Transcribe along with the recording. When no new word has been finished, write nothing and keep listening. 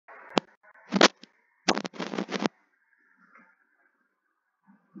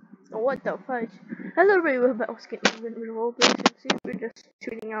what the fudge? Hello everybody, we're back with roleplay. See, we're just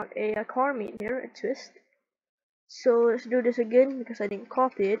shooting out a car meet here at Twist. So let's do this again because I didn't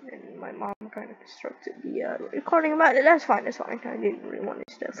copy it and my mom kind of disrupted the recording about it. That's fine, I didn't really want to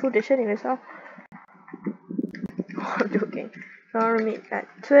use that footage anyway, so I'm joking. Car meet at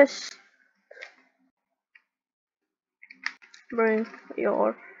Twist. Bring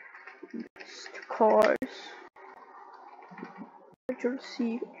your cars. Control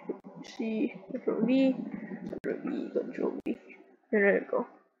C, Control V, Control V. There we go.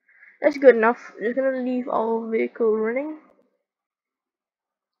 That's good enough. Just gonna leave our vehicle running.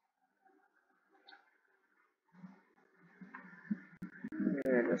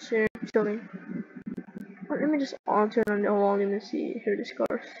 Let's hear chilling. Let me just turn on the volume and see hear this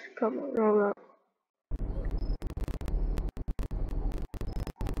cars come roll up.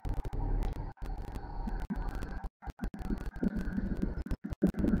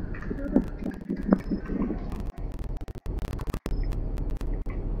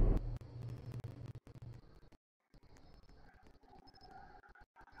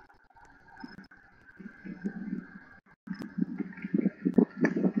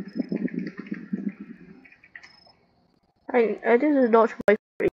 This is a Dodge Viper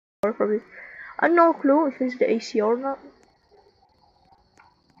ACR probably. I have no clue if it's the ACR or not.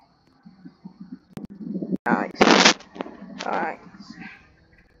 Nice. Alright.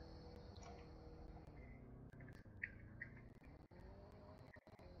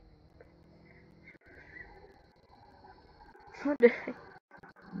 What the heck?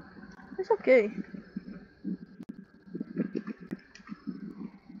 It's okay.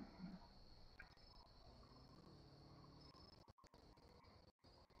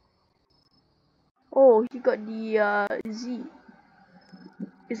 Oh, he got the Z.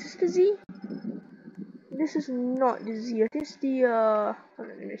 Is this the Z? This is not the Z. I think it's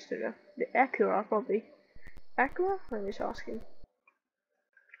the the Acura probably. Acura? I'm just asking.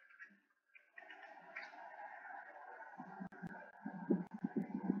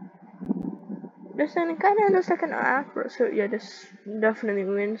 This thing kind of looks like an Acura, so yeah, this definitely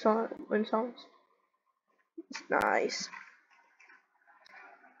wins songs. It's nice.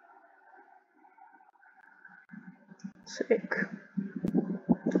 Sick.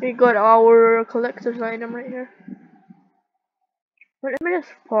 We got our collector's item right here. But let me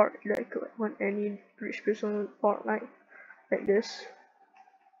just park like when any rich person would park like this.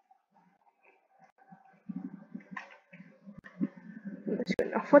 That's good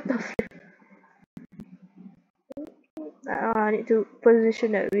enough. What the flip? I need to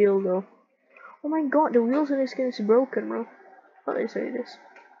position that wheel though. Oh my god, the wheels in this game is broken, bro. How do I say this?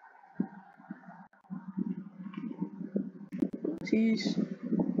 Jeez.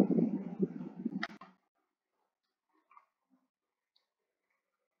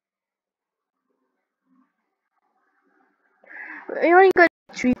 I only got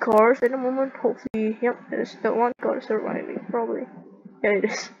 3 cars at the moment. Hopefully, yep, there's the one car surviving. Probably. Yeah, it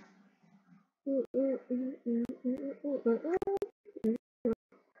is.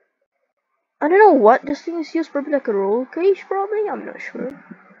 I don't know what this thing is used. Probably like a roll cage. Probably. I'm not sure.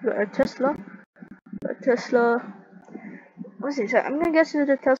 Got a Tesla. What's this? I'm gonna guess it's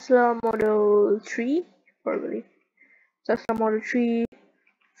the Tesla Model 3. Probably. Tesla Model 3.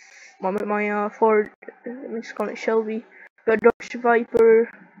 My Ford. Let's call it Shelby. Got Dodge Viper.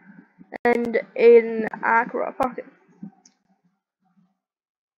 And an Acura Pocket.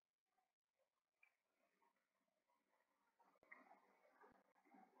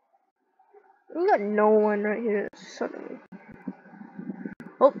 We got no one right here suddenly.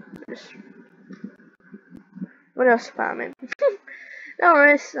 Oh, what else spamming? No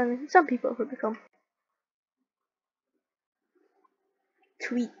worries, I mean, some people who become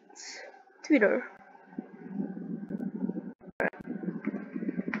Twitter.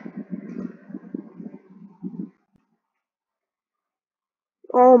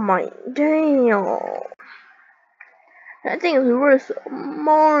 Oh my damn! That thing is worth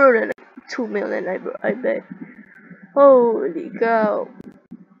more than 2 million, I bet. Holy cow!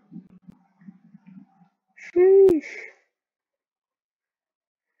 Sheesh!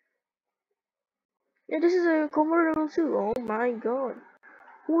 Yeah, this is a convertible too. Oh my god!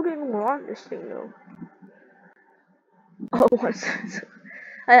 Who didn't want this thing though? Oh, what's that?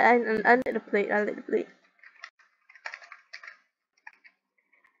 I lit the plate. I lit the plate.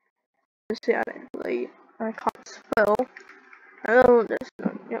 Let's see, I lit the plate. I can't spell. Oh, that's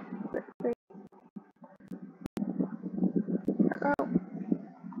not. Yep. Oh.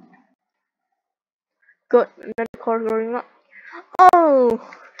 Good. Another car going up. Oh,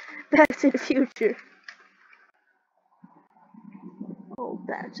 Back to the Future. Oh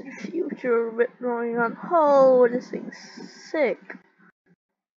Back to the Future with going on. Oh, this thing's sick.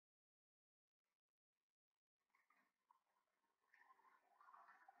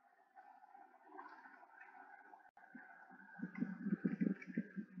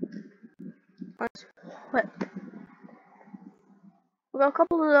 Let's whip. We got a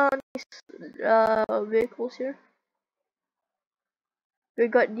couple of nice vehicles here. We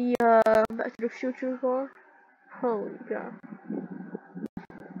got the Back to the Future car. Holy cow.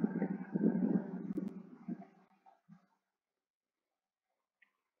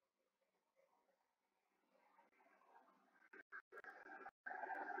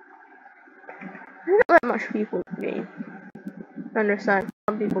 There's not that much people in the game. I understand.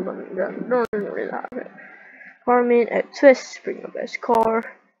 Some people don't really have it. Carmen at Twist, bring up best car.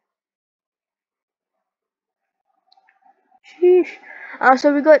 Sheesh.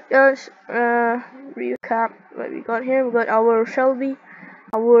 So we got recap what we got here. We got our Shelby,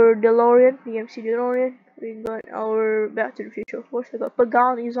 our DeLorean, the MC DeLorean. We got our Back to the Future, of course. We got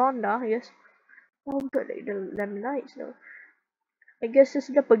Pagani Zonda, I guess. Oh, we got like them lights though. I guess this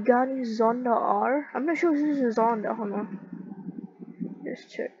is the Pagani Zonda R. I'm not sure if this is a Zonda. Hold on.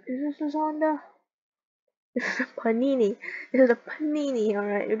 Just check. Is this a Zonda? This is a Panini. This is a Panini.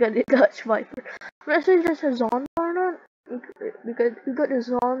 Alright, we got the Dutch Viper. I'm not sure if this is a Zonda or not. Because we got the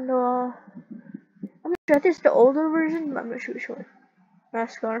Zonda. I'm not sure. I think it's the older version, but I'm not sure which one.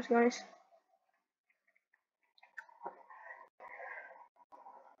 Nice cars, guys.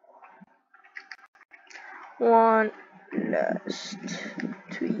 One last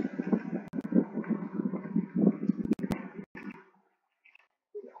tweet.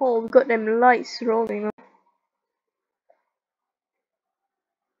 Oh, we got them lights rolling up.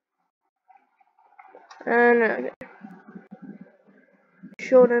 And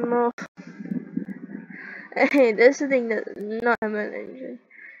show them off. Hey, that's the thing that not a man engine.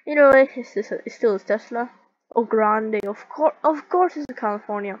 You know, it's still a Tesla. Oh, Grande, of course, it's a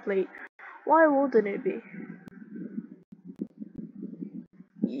California plate. Why wouldn't it be?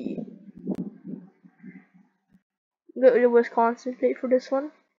 Yeah. Got the Wisconsin plate for this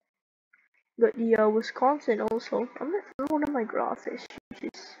one. Got the Wisconsin also. I'm not sure one of my graphics, which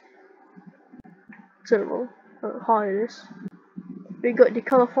is terrible. How hard it is. We got the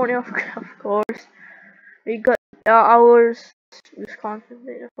California, of course. We got ours, Wisconsin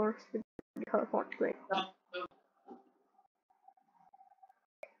plate, of course. The California plate.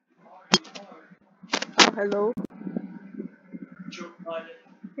 Hello.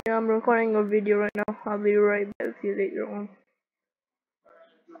 Yeah, I'm recording a video right now. I'll be right back with you later on.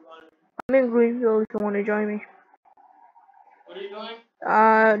 I'm in Greenville if you want to join me. What are you doing?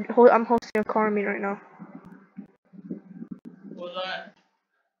 I'm hosting a car meet right now. What's that?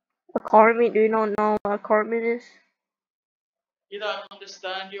 A car meet? Do you not know what a car meet is? Either I don't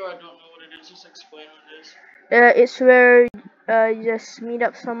understand you or I don't know what it is. Just explain what it is. It's where you just meet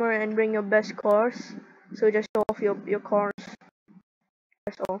up somewhere and bring your best cars. So just show off your cars.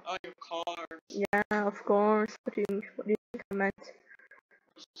 That's all. Oh, your car. Yeah, of course. What do you think I meant?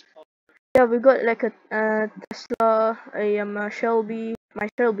 What's this called? Yeah, we got like a Tesla, a Shelby, my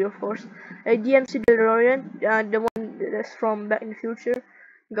Shelby of course, a DMC DeLorean, the one that's from Back in the Future.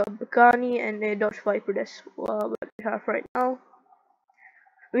 We got Bacani and a Dodge Viper. That's what we have right now.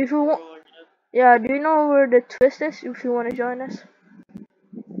 If you want, yeah, do you know where the Twist is? If you want to join us,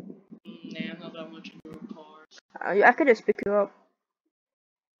 Nah, I'm not that much into cars. I could just pick you up.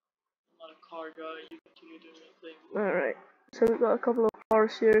 I'm not a car guy. You continue doing your thing. All right. So we got a couple of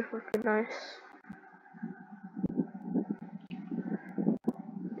cars here, looking nice.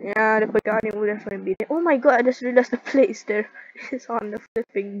 Yeah, the Pagani would definitely be there. Oh my god, I just realized the place there. It's on the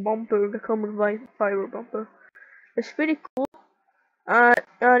flipping bumper, the carbon fiber bumper. It's pretty cool. You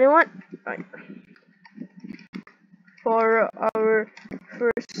know what? Right. For our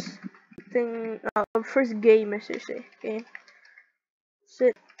first thing, our first game, I should say. Okay.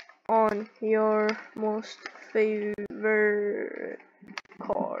 Sit on your most favorite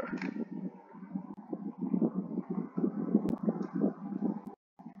car.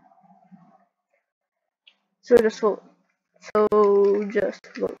 So just vote. So just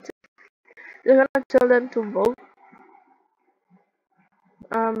vote. You're gonna tell them to vote.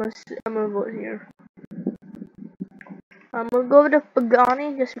 I'm gonna vote here. I'm gonna go with the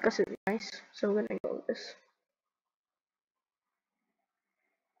Pagani just because it's nice. So we're gonna go with this.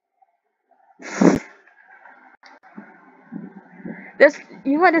 That's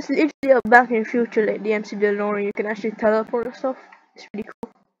you know that's literally a Back in the Future like the MC DeLorean. You can actually teleport and stuff. It's pretty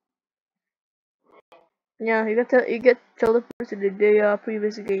cool. Yeah, you get teleported to the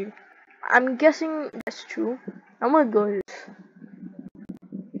previous game. I'm guessing that's true. I'm gonna go with this.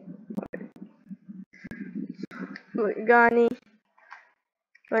 Pagani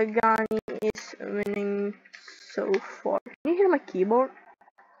is winning so far. Can you hear my keyboard?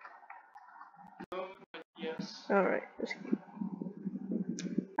 No, but yes. Alright,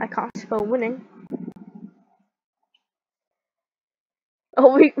 I can't spell winning.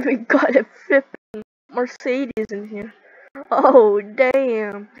 Oh, we got a flipping Mercedes in here. Oh,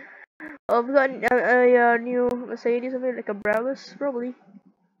 damn. Oh, we got a new Mercedes of it, like a Brabus, probably.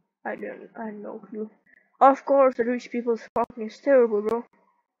 I have no clue. Of course, the rich people's parking is terrible, bro.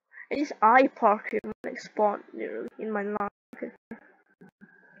 At least I park here, like spot literally in my line. Okay.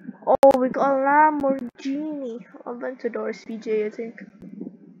 Oh, we got a Lamborghini Aventador SVJ, I think.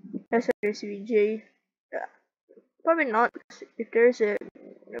 That's a SVJ. Yeah, probably not. Because if there's a,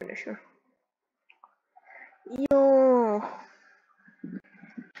 I'm not sure. Yo,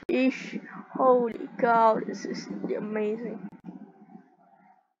 ish, holy cow, this is amazing.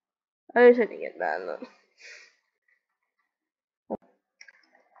 I wish I didn't get that. Look.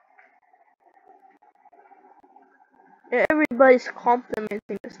 Yeah, everybody's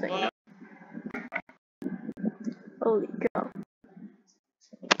complimenting this thing. Well, Holy cow.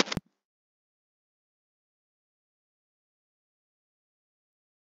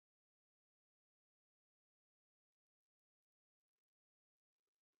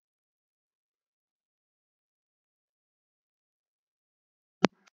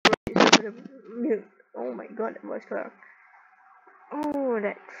 Mute. Oh my god, that voice cut out. Oh,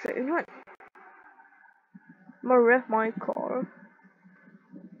 that you know what? I'm gonna rev my car.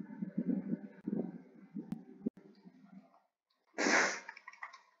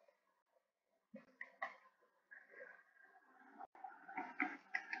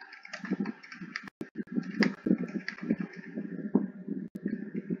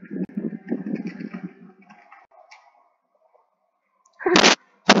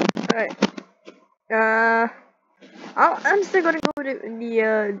 Alright. I'm still gonna go with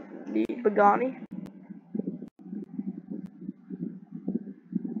the Pagani.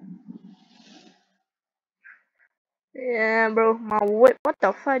 Yeah, bro, my whip. What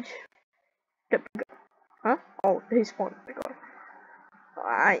the fudge? Huh? Oh, he spawned. My god.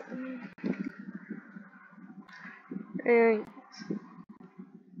 Alright. And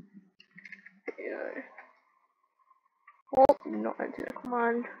oh, not enter the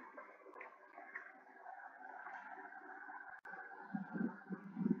command.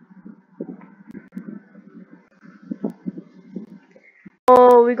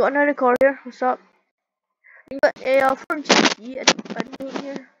 Oh, we got another car here. What's up? We got a Ford GT at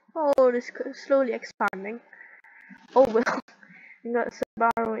here. Oh, this is slowly expanding. Oh well. We got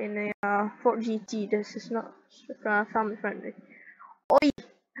Subaru in a Ford GT. This is not family friendly. Oi,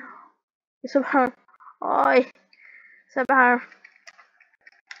 Subaru. Oi, Subaru.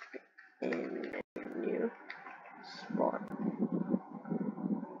 In a new spot.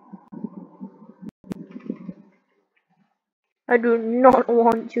 I do not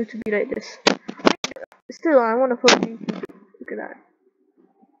want you to be like this. Still, I want a Ford GT. Look at that.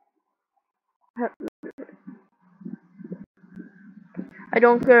 I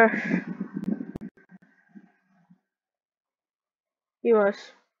don't care. He was.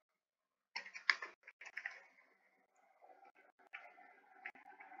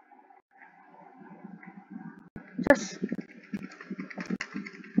 Just.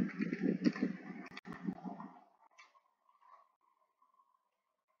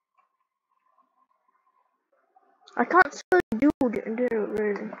 I can't spell dude in there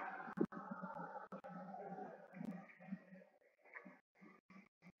really.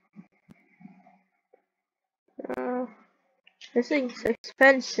 This thing's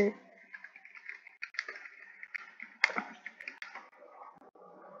expensive.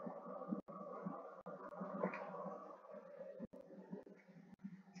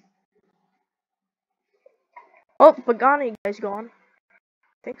 Oh, Pagani guy's gone.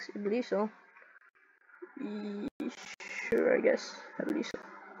 Thanks, I believe so. Sure, I guess. I believe so.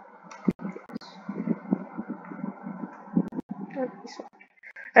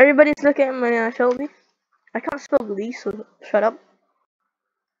 Everybody's looking at my Shelby. I can't spell police, so shut up.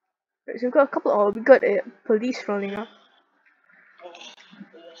 So we've got a couple. Oh, we got a police running up.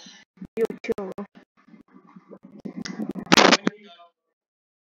 Yo, chill, bro.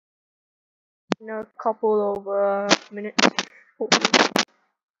 In a couple of minutes. Hopefully.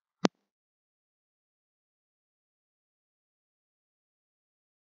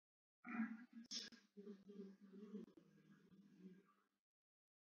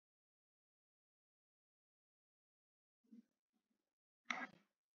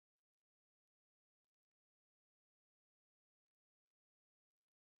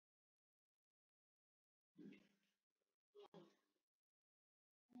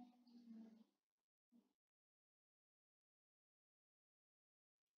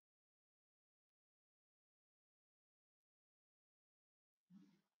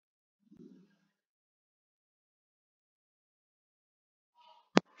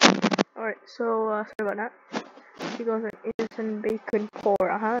 Alright, so sorry about that. He goes an innocent bacon pour,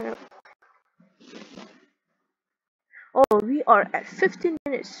 Oh, we are at 15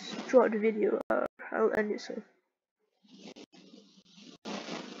 minutes throughout the video. I'll end it soon.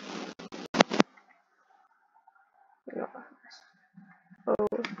 Oh,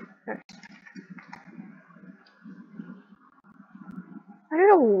 nice. I don't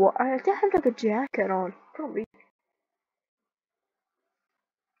know what. I think I have like a jacket on. Probably.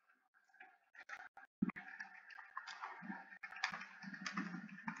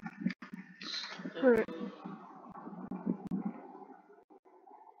 Alright.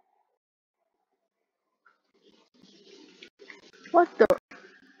 What the?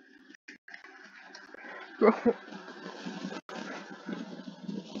 Bro.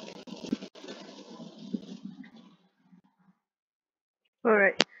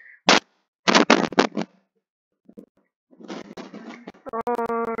 Alright.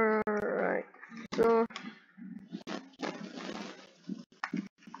 Alright. So.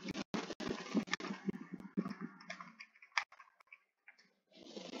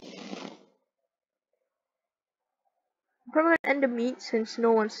 I'm probably gonna end the meet since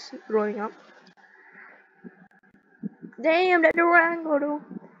no one's rolling up. Damn, that Durango though.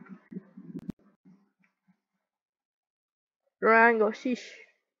 Durango, sheesh.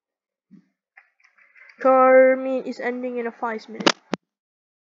 Car meet is ending in a 5 minute.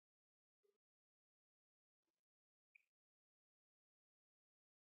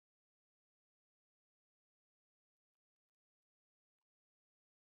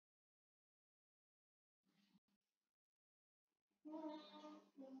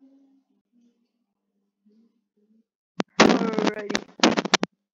 Alrighty.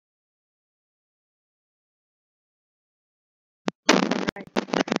 Alright.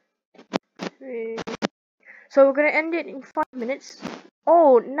 So we're gonna end it in 5 minutes.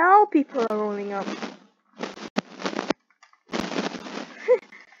 Oh, now people are rolling up.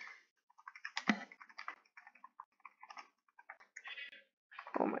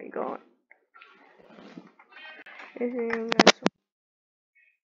 Oh my god.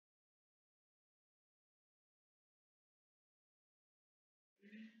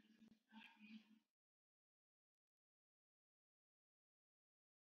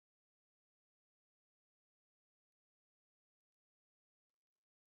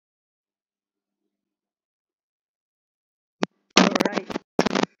 Alright.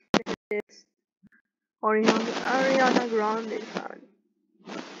 It's Ariana Grande fan.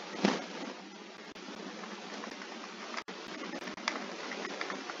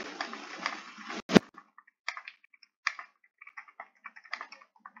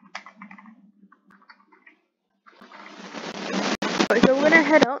 Alright, so we're gonna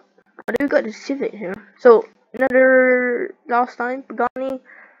head out. Oh, we got the Civic here. So another last time, Pagani,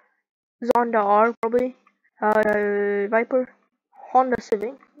 Zonda R probably, Viper, Honda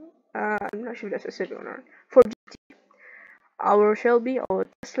Civic. I'm not sure if that's a Civic or not. For GT, our Shelby, our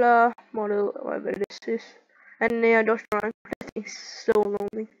Tesla model, whatever this is, and Dodge Durango. That thing's so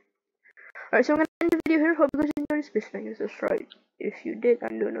lonely. Alright, so I'm gonna end the video here. Hope you guys enjoyed this. Please make a subscribe if you did. I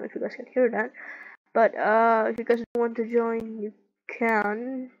don't know if you guys can hear that, but if you guys want to join, you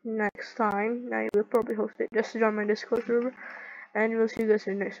can next time. I will probably host it. Just join my Discord server, and we'll see you guys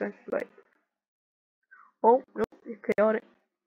in the next one. Bye. Oh no, chaotic.